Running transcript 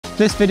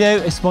This video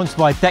is sponsored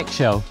by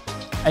Shell,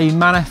 a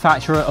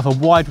manufacturer of a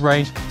wide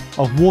range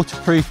of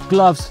waterproof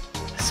gloves,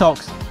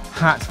 socks,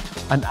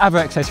 hats and other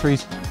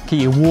accessories to keep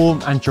you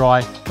warm and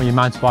dry when you're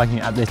mountain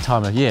biking at this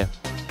time of year.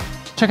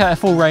 Check out their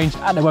full range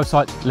at their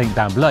website, linked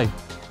down below.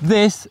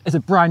 This is a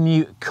brand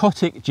new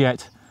Cotic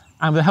Jeht,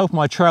 and with the help of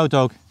my trail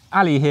dog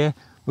Ali here,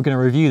 we're going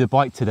to review the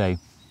bike today.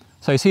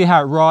 So see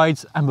how it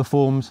rides and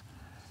performs,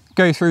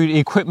 go through the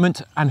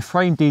equipment and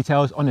frame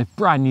details on this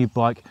brand new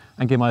bike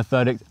and give my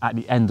verdict at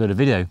the end of the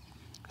video.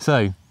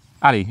 So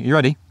Ali, are you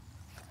ready?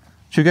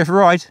 Should we go for a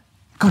ride?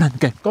 Go on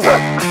then, go on.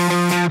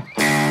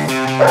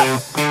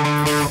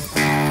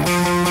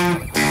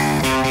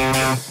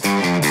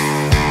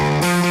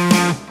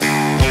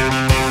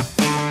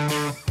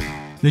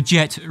 The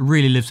Jeht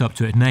really lives up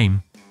to its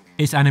name.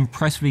 It's an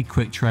impressively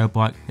quick trail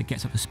bike that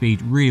gets up to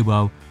speed really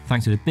well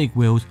thanks to the big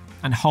wheels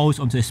and holds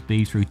onto the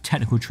speed through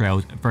technical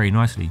trails very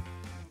nicely.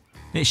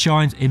 It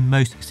shines in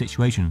most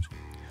situations,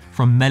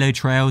 from mellow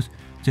trails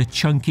to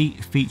chunky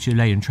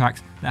feature-laden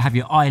tracks that have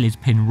your eyelids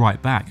pinned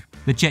right back.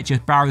 The Jeht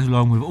just barrels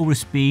along with all the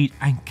speed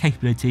and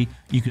capability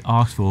you could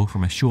ask for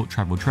from a short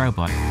travel trail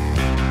bike.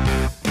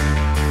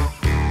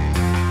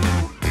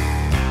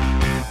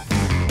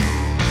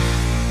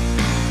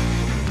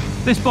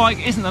 This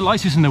bike isn't the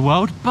lightest in the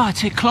world,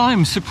 but it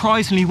climbs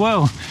surprisingly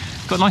well.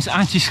 Got nice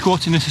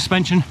anti-squat in the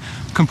suspension,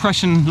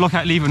 compression,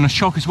 lockout lever and a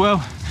shock as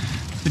well.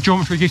 The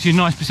geometry gives you a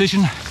nice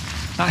position,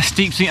 that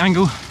steep seat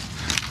angle.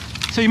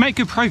 So you make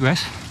good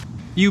progress.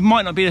 You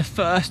might not be the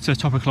first to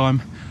top a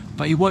climb,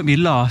 but you won't be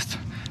last.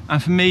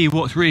 And for me,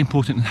 what's really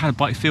important is how the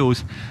bike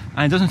feels,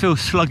 and it doesn't feel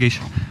sluggish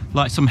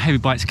like some heavy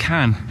bikes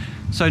can.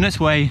 So in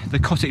this way, the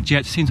Cotic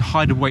Jeht seems to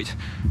hide the weight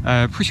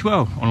pretty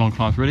well on long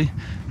climbs really.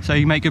 So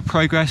you make good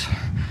progress.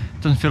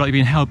 Doesn't feel like you're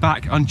being held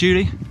back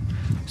unduly,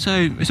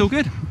 so it's all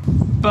good.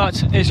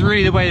 But it's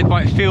really the way the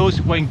bike feels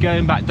when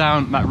going back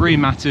down that really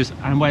matters,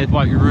 and where the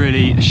bike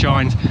really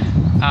shines,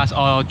 as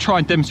I'll try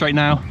and demonstrate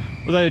now.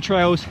 Although the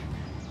trails,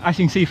 as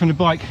you can see from the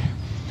bike,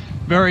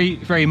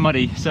 very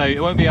muddy, so it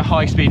won't be a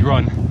high speed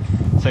run,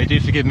 so do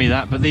forgive me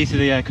that, but these are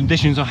the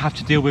conditions I have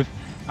to deal with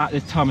at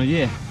this time of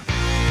year.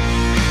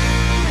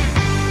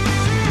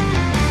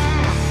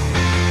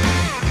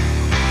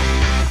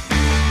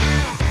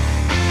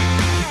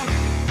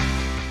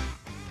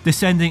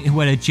 Descending is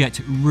where the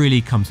Jeht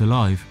really comes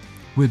alive.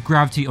 With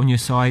gravity on your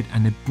side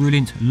and the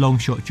brilliant long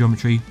shot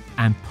geometry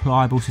and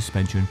pliable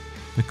suspension,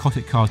 the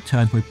Cotic car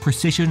turns with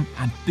precision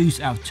and boosts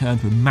out of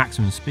turns with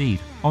maximum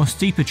speed. On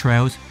steeper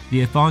trails,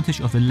 the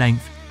advantage of the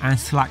length and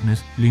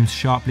slackness looms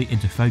sharply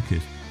into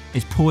focus.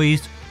 It's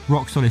poised,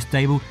 rock solid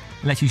stable,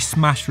 and lets you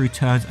smash through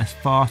turns as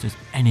fast as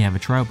any other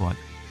trail bike.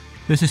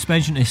 The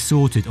suspension is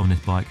sorted on this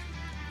bike.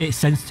 It's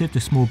sensitive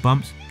to small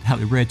bumps to help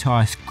the rear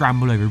tyre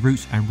scramble over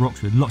roots and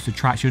rocks with lots of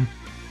traction,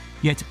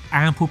 yet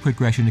ample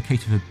progression in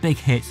case of big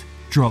hits,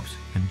 drops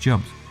and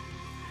jumps.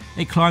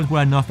 It climbs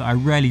well enough that I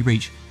rarely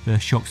reach the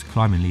shock's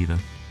climbing lever.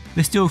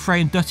 The steel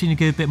frame does seem to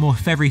give a bit more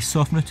feathery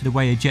softness to the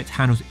way the Jeht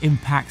handles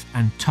impacts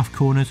and tough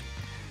corners,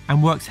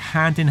 and works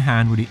hand in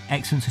hand with the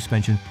excellent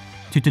suspension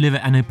to deliver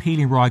an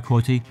appealing ride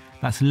quality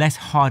that's less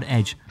hard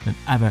edge than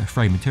other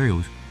frame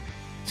materials.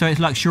 So it's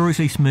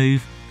luxuriously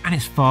smooth, and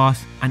it's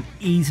fast and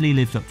easily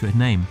lives up to its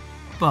name.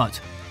 But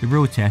the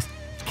real test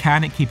is,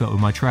 can it keep up with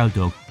my trail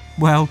dog?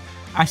 Well,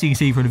 as you can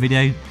see from the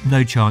video,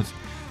 no chance.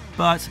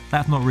 But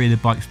that's not really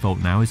the bike's fault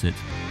now, is it?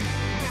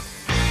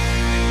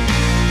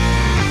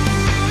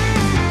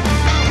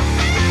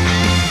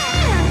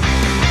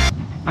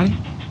 Ali,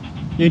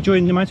 you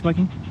enjoying the mountain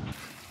biking?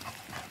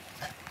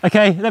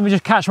 Okay, let me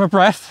just catch my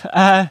breath,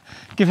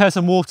 give her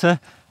some water,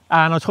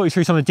 and I'll talk you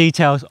through some of the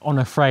details on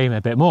the frame a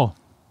bit more.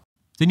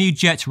 The new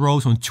Jeht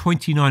rolls on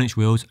 29-inch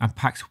wheels and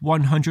packs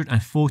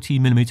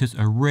 140mm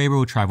of rear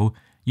wheel travel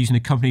using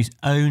the company's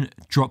own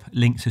drop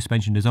link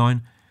suspension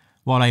design,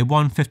 while a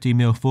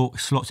 150mm fork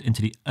slots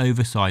into the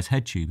oversized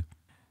head tube.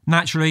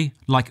 Naturally,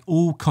 like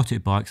all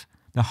Cotic bikes,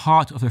 the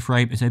heart of the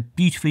frame is a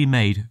beautifully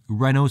made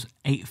Reynolds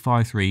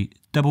 853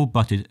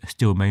 double-butted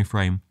steel main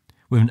frame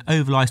with an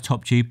ovalized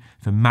top tube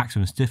for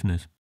maximum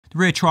stiffness. The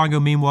rear triangle,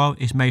 meanwhile,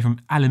 is made from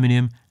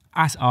aluminium,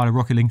 as are the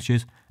rocket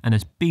linkages, and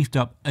has beefed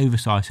up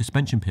oversized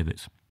suspension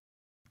pivots.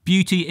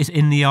 Beauty is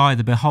in the eye of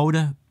the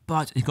beholder,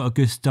 but it's got a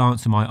good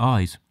stance to my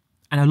eyes.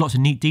 And a lot of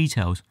neat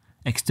details: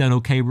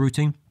 external cable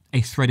routing, a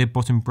threaded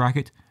bottom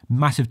bracket,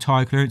 massive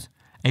tyre clearance,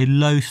 a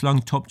low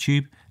slung top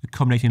tube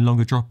accommodating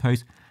longer drop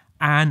posts,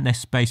 and there's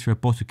space for a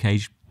bottle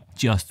cage.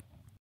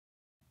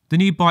 The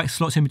new bike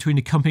slots in between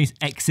the company's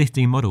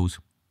existing models,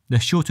 the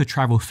shorter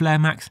travel Flare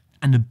Max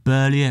and the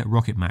burlier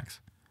Rocket Max.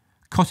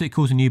 Cotic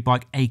calls the new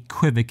bike a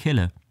quiver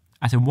killer,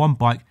 as in one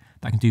bike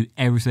that can do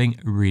everything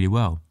really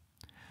well.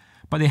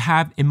 But they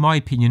have, in my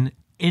opinion,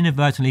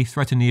 inadvertently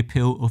threatened the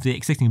appeal of the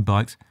existing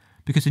bikes,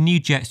 because the new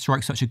Jeht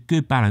strikes such a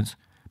good balance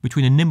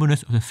between the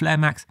nimbleness of the Flare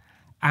Max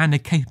and the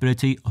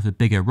capability of the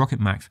bigger Rocket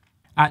Max,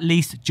 at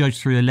least judged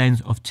through the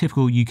lens of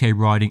typical UK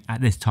riding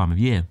at this time of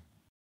year.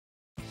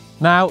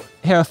 Now,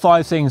 here are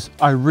 5 things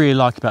I really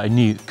like about a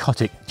new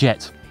Cotic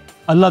Jeht.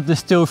 I love the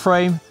steel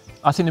frame,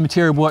 I think the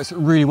material works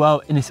really well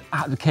in this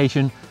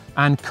application,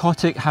 and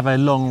Cotic have a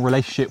long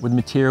relationship with the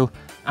material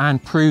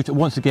and proved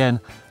once again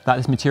that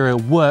this material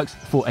works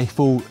for a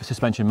full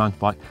suspension mountain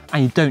bike,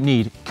 and you don't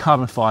need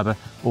carbon fibre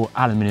or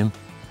aluminium.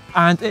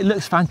 And it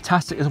looks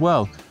fantastic as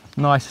well.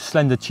 Nice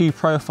slender tube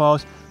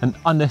profiles, an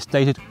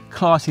understated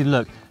classy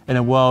look in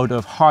a world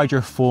of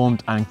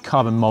hydroformed and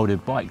carbon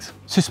moulded bikes.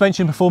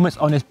 Suspension performance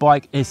on this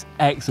bike is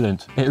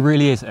excellent. It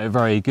really is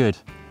very good,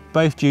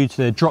 both due to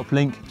the drop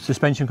link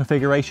suspension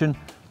configuration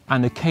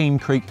and the Cane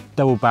Creek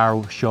double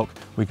barrel shock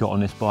we got on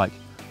this bike.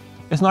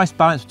 It's a nice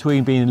balance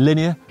between being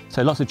linear,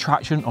 so lots of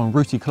traction on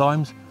rooty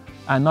climbs,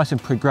 and nice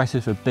and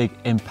progressive for big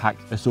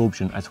impact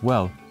absorption as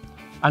well.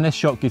 And this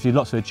shock gives you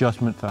lots of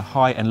adjustment for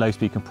high and low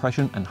speed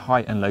compression and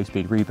high and low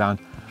speed rebound,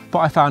 but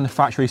I found the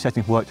factory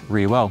settings worked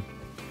really well.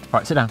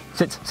 Right, sit down,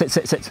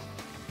 sit.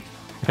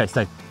 Okay,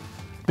 stay.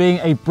 Being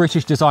a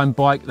British design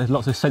bike, there's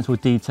lots of sensible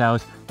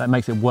details that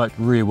makes it work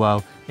really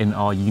well in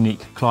our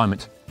unique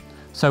climate.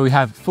 So we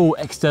have full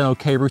external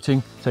cable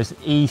routing, so it's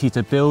easy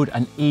to build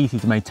and easy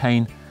to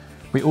maintain.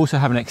 We also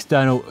have an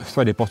external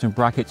threaded bottom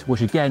bracket,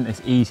 which again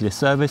is easy to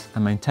service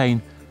and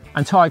maintain.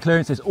 And tyre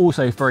clearance is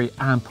also very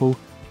ample.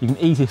 You can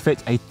easily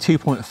fit a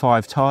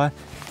 2.5 tyre.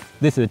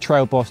 This is a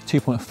Trail Boss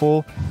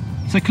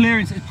 2.4. So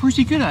clearance is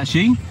pretty good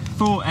actually.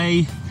 For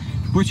a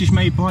British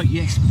made bike,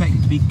 you expect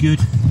it to be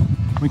good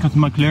when it comes to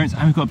mud clearance,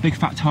 and we've got a big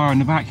fat tyre on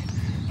the back.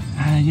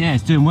 Yeah,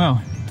 it's doing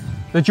well.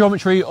 The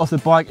geometry of the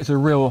bike is a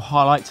real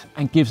highlight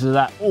and gives us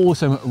that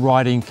awesome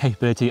riding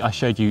capability I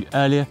showed you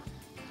earlier.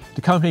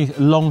 The company's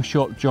long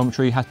shot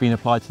geometry has been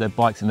applied to their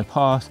bikes in the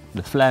past,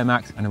 the Flare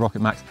Max and the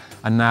Rocket Max,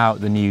 and now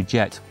the new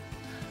Jet.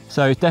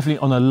 So it's definitely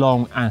on the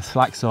long and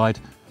slack side,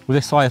 with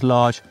this size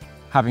large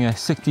having a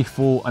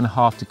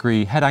 64.5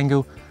 degree head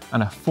angle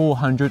and a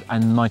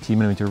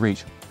 490mm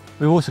reach.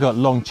 We've also got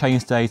long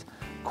chainstays,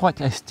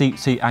 quite a steep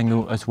seat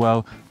angle as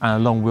well,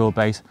 and a long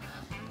wheelbase.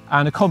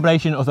 And a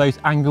combination of those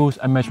angles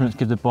and measurements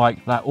give the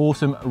bike that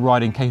awesome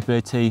riding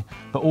capability,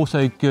 but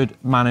also good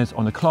manners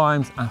on the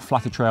climbs and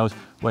flatter trails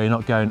where you're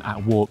not going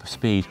at warp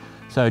speed.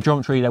 So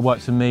geometry that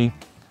works for me.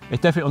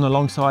 It's definitely on the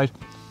long side,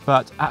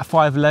 but at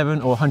 5'11"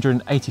 or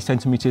 180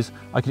 centimeters,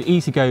 I could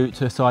easily go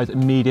to a size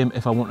medium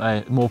if I want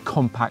a more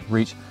compact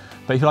reach.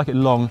 But if you like it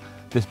long,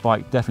 this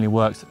bike definitely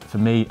works for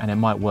me, and it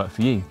might work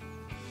for you.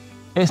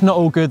 It's not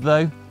all good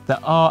though. There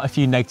are a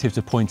few negatives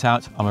to point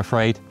out, I'm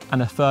afraid, and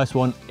the first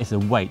one is the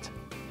weight.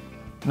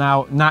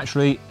 Now,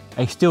 naturally,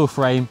 a steel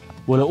frame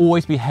will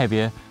always be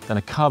heavier than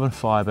a carbon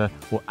fibre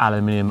or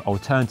aluminium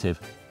alternative.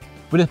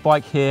 With this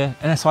bike here,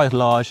 in a size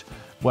large,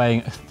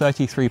 weighing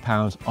 33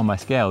 pounds on my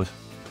scales.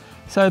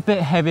 So a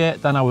bit heavier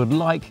than I would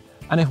like,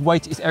 and if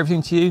weight is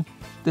everything to you,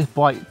 this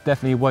bike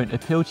definitely won't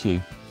appeal to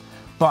you.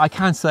 But I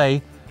can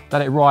say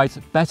that it rides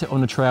better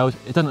on the trails.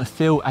 It doesn't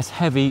feel as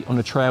heavy on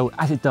the trail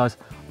as it does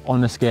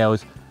on the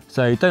scales.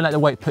 So don't let the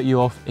weight put you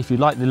off if you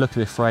like the look of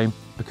the frame,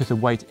 because the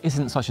weight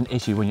isn't such an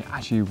issue when you're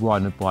actually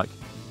riding a bike.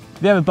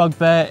 The other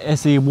bugbear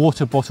is the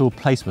water bottle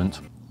placement.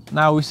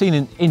 Now, we've seen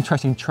an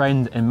interesting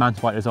trend in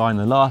mountain bike design in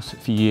the last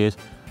few years.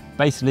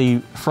 Basically,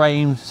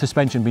 frames,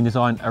 suspension being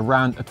designed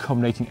around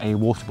accommodating a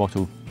water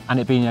bottle, and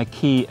it being a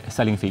key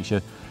selling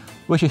feature,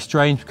 which is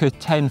strange because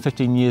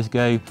 10-15 years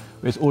ago, it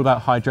was all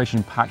about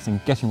hydration packs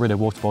and getting rid of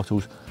water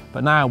bottles,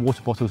 but now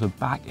water bottles are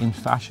back in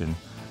fashion.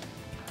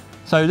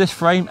 So this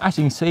frame, as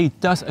you can see,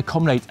 does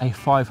accommodate a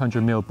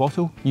 500ml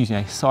bottle using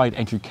a side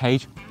entry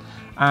cage,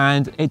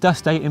 and it does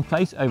stay in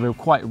place over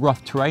quite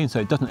rough terrain, so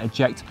it doesn't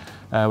eject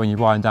when you're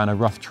riding down a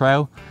rough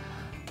trail.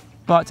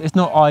 But it's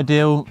not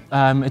ideal,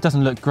 it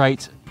doesn't look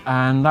great,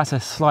 and that's a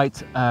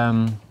slight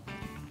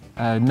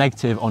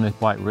negative on this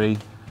bike really.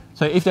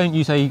 So if you don't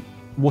use a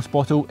water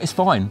bottle, it's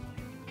fine.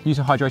 Use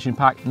a hydration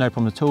pack, no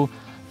problem at all.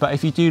 But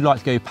if you do like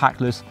to go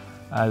packless,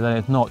 then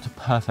it's not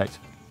perfect.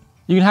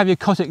 You can have your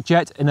Cotic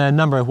Jeht in a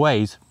number of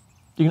ways.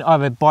 You can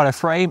either buy the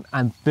frame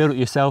and build it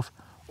yourself,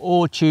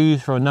 or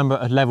choose from a number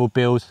of level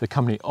builds the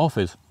company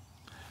offers.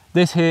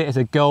 This here is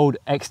a gold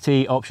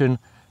XT option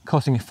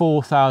costing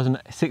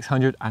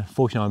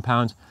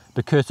 £4,649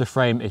 because the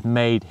frame is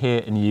made here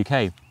in the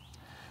UK.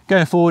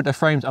 Going forward, the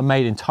frames are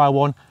made in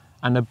Taiwan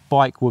and the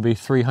bike will be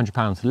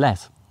 £300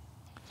 less.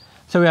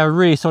 So we have a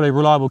really solid,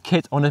 reliable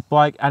kit on this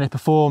bike, and it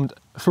performed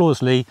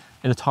flawlessly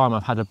in the time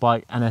I've had the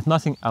bike, and there's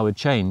nothing I would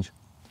change.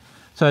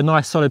 So a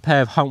nice solid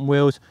pair of hump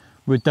wheels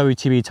with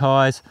WTB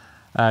tyres,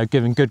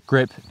 giving good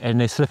grip in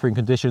the slippery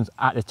conditions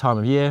at this time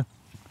of year.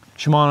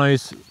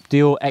 Shimano's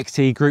Dior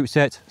XT group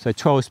set, so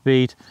 12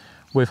 speed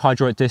with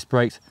hydraulic disc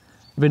brakes.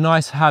 It'd be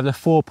nice to have the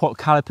 4-pot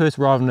calipers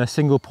rather than the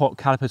single pot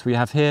calipers we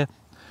have here,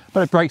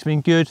 but the brakes have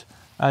been good.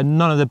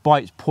 None of the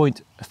bite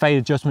point fade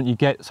adjustment you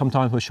get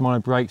sometimes with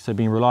Shimano brakes, so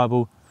being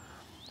reliable.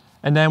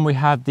 And then we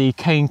have the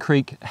Cane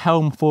Creek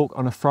helm fork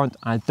on the front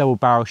and a double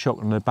barrel shock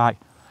on the back.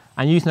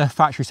 And using the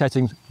factory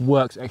settings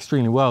works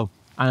extremely well,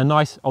 and a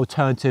nice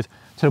alternative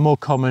to the more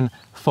common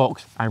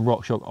Fox and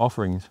RockShox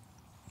offerings.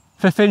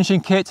 For the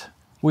finishing kit,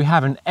 we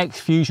have an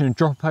X-Fusion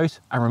dropper post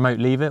and remote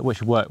lever,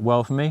 which work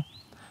well for me.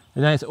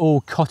 And then it's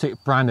all Cotic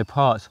branded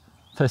parts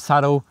for the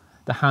saddle,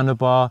 the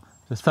handlebar,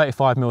 the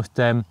 35mm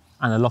stem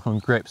and the lock-on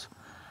grips.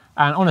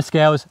 And on the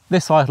scales,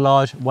 this size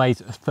large weighs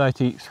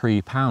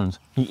 33 pounds.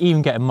 You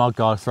even get a mud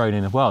guard thrown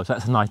in as well, so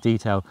that's a nice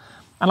detail.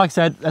 And like I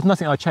said, there's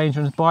nothing I changed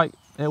on this bike.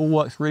 It all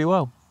works really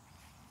well.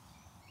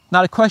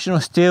 Now the question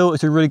of steel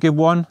is a really good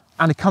one,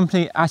 and the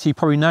company, as you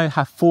probably know,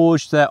 have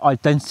forged their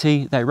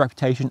identity, their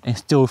reputation in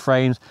steel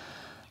frames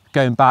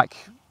going back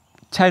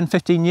 10,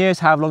 15 years,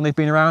 how long they've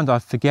been around, I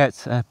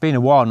forget, been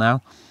a while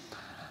now.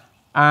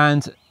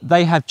 And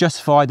they have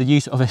justified the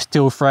use of a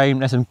steel frame.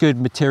 There's some good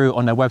material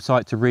on their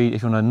website to read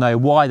if you want to know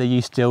why they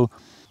use steel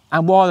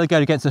and why they go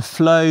against the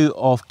flow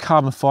of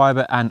carbon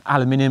fibre and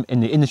aluminium in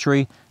the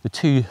industry, the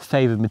two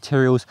favoured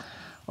materials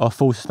of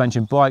full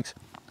suspension bikes.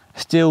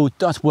 Steel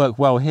does work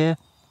well here,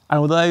 and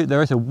although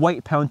there is a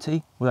weight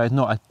penalty, although it's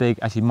not as big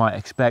as you might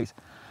expect,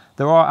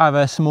 there are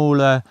other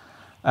smaller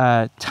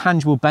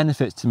tangible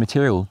benefits to the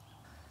material.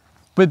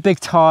 With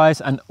big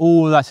tyres and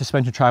all that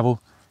suspension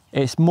travel,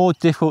 it's more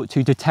difficult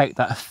to detect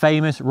that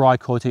famous ride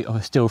quality of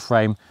a steel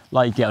frame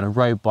like you get on a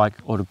road bike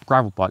or a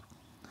gravel bike.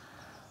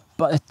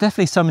 But there's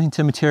definitely something to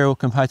the material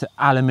compared to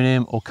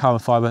aluminium or carbon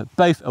fibre,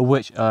 both of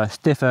which are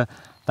stiffer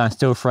than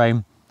steel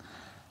frame.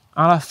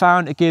 And I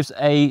found it gives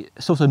a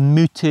sort of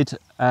muted,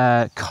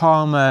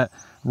 calmer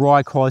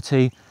ride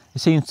quality.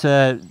 It seems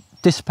to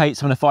dissipate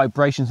some of the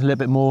vibrations a little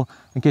bit more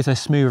and gives a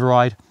smoother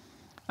ride.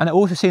 And it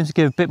also seems to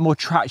give a bit more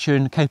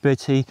traction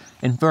capability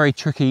in very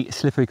tricky,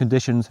 slippery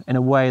conditions in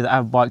a way that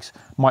other bikes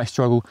might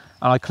struggle.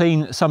 And I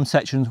clean some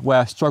sections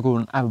where I struggle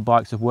on other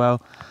bikes as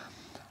well.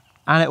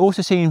 And it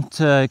also seems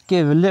to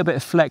give a little bit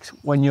of flex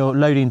when you're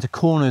loading into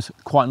corners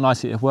quite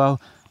nicely as well,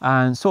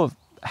 and sort of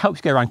helps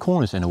you go around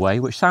corners in a way,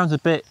 which sounds a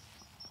bit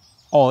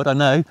odd, I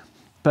know,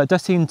 but it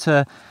does seem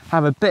to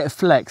have a bit of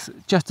flex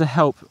just to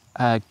help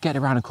get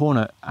around a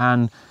corner,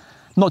 and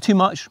not too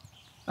much,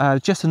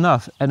 just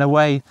enough in a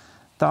way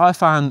that I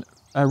found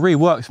really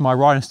works for my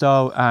riding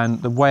style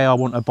and the way I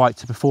want a bike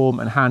to perform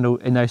and handle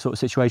in those sort of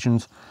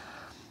situations.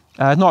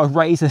 Not as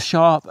razor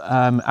sharp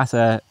as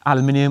an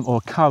aluminium or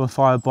carbon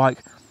fibre bike,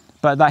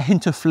 but that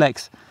hint of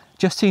flex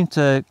just seemed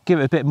to give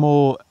it a bit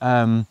more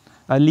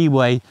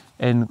leeway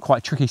in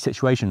quite tricky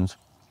situations.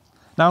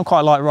 Now I'm quite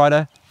a light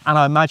rider, and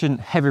I imagine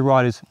heavy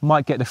riders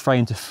might get the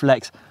frame to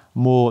flex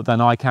more than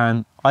I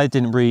can. I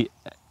didn't really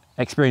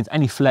experience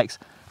any flex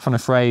from the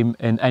frame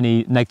in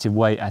any negative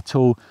way at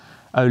all.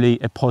 Only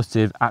a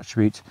positive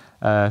attribute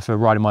for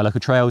riding my local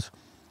trails.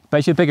 But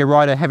if you're a bigger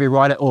rider, heavier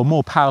rider, or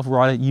more powerful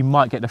rider, you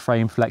might get the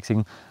frame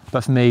flexing.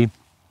 But for me,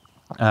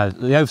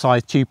 the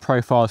oversized tube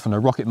profiles from the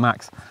Rocket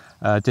Max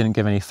didn't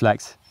give any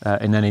flex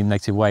in any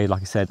negative way,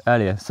 like I said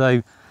earlier.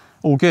 So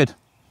all good.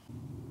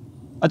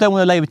 I don't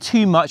want to labour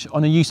too much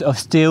on the use of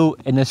steel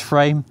in this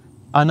frame.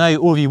 I know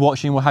all of you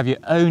watching will have your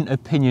own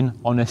opinion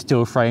on this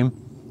steel frame,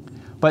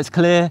 but it's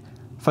clear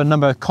from the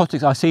number of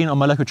Cotics I've seen on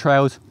my local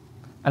trails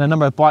and the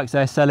number of bikes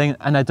they're selling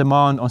and their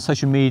demand on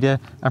social media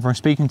and from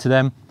speaking to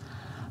them,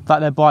 that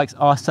their bikes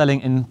are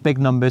selling in big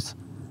numbers.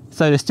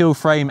 So the steel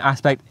frame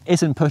aspect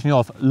isn't pushing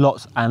off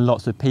lots and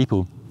lots of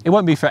people. It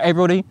won't be for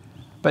everybody,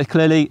 but it's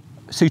clearly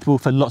suitable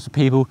for lots of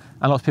people,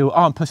 and lots of people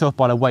aren't put off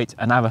by the weight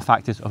and other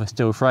factors of a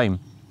steel frame.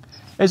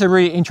 It's a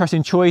really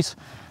interesting choice.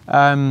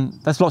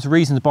 There's lots of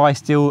reasons to buy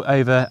steel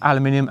over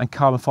aluminium and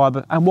carbon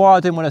fibre, and why I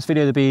didn't want this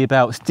video to be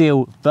about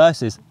steel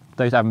versus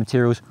those other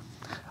materials,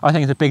 I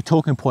think it's a big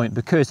talking point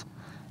because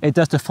it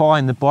does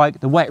define the bike,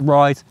 the way it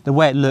rides, the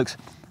way it looks,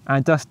 and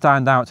it does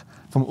stand out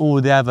from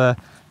all the other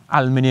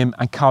aluminium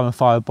and carbon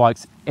fibre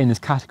bikes in this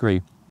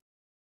category.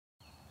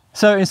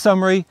 So in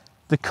summary,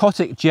 the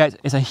Cotic Jeht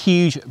is a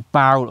huge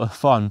barrel of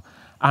fun,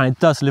 and it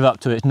does live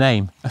up to its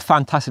name. A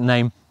fantastic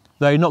name,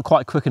 though not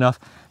quite quick enough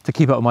to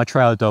keep up with my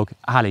trail dog,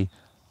 Ali.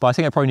 But I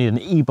think I probably need an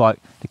e-bike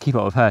to keep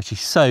up with her.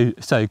 She's so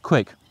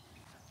quick.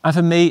 And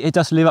for me, it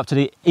does live up to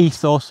the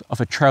ethos of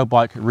a trail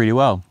bike really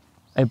well.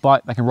 A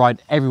bike that can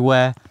ride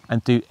everywhere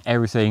and do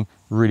everything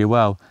really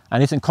well,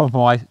 and isn't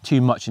compromised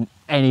too much in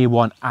any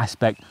one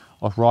aspect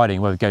of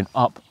riding, whether going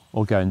up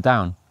or going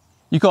down.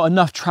 You've got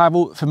enough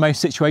travel for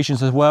most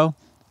situations as well,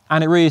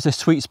 and it really is a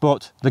sweet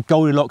spot, the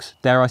Goldilocks,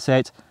 dare I say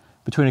it,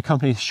 between a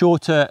company's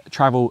shorter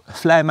travel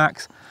Flare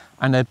Max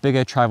and their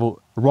bigger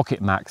travel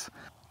Rocket Max.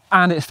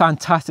 And it's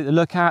fantastic to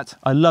look at.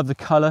 I love the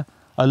colour,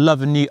 I love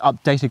the new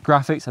updated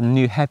graphics and the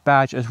new head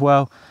badge as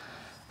well.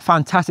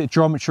 Fantastic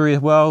geometry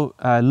as well,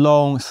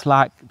 long,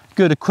 slack,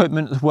 good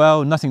equipment as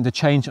well, nothing to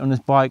change on this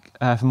bike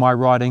for my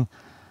riding.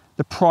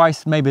 The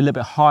price may be a little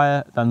bit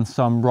higher than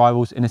some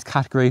rivals in this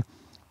category,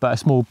 but a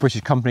small British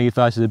company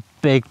versus a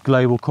big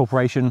global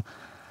corporation,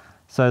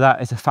 so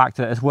that is a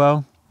factor as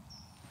well.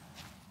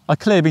 I've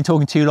clearly been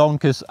talking too long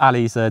because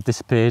Ali's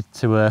disappeared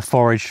to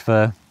forage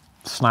for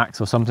snacks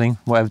or something,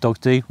 whatever dogs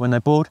do when they're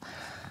bored.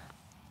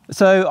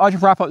 So I'll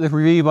just wrap up this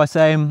review by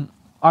saying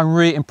I'm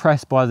really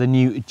impressed by the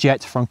new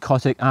Jeht from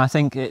Cotic, and I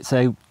think it's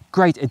a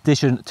great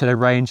addition to the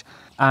range,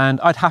 and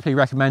I'd happily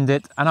recommend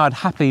it, and I'd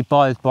happily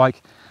buy this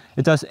bike.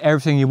 It does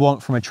everything you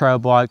want from a trail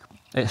bike.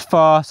 It's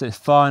fast, it's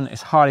fun,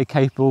 it's highly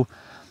capable.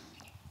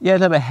 Yeah, a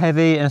little bit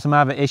heavy and some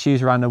other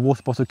issues around the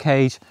water bottle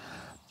cage,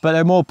 but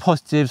there are more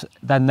positives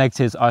than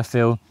negatives, I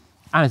feel.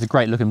 and it's a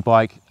great looking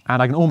bike,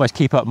 and I can almost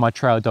keep up my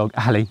trail dog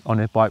Ali on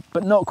this bike,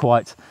 but not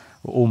quite,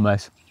 or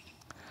almost.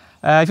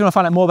 If you want to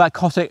find out more about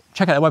Cotic,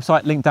 check out their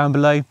website, link down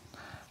below.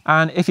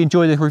 And if you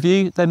enjoyed this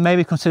review, then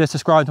maybe consider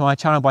subscribing to my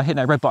channel by hitting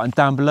that red button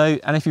down below.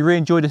 And if you really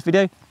enjoyed this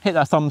video, hit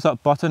that thumbs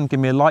up button, give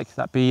me a like,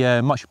 that'd be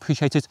much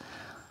appreciated.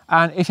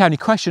 And if you have any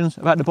questions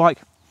about the bike,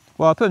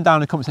 well, put them down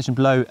in the comment section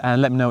below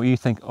and let me know what you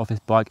think of this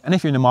bike, and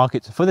if you're in the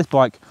market for this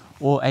bike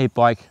or a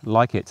bike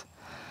like it.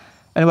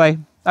 Anyway,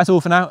 that's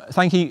all for now.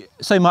 Thank you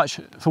so much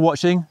for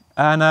watching,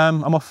 and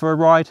I'm off for a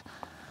ride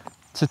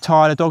to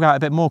tire the dog out a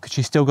bit more because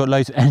she's still got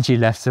loads of energy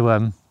left.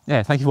 So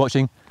yeah, thank you for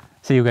watching.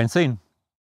 See you again soon.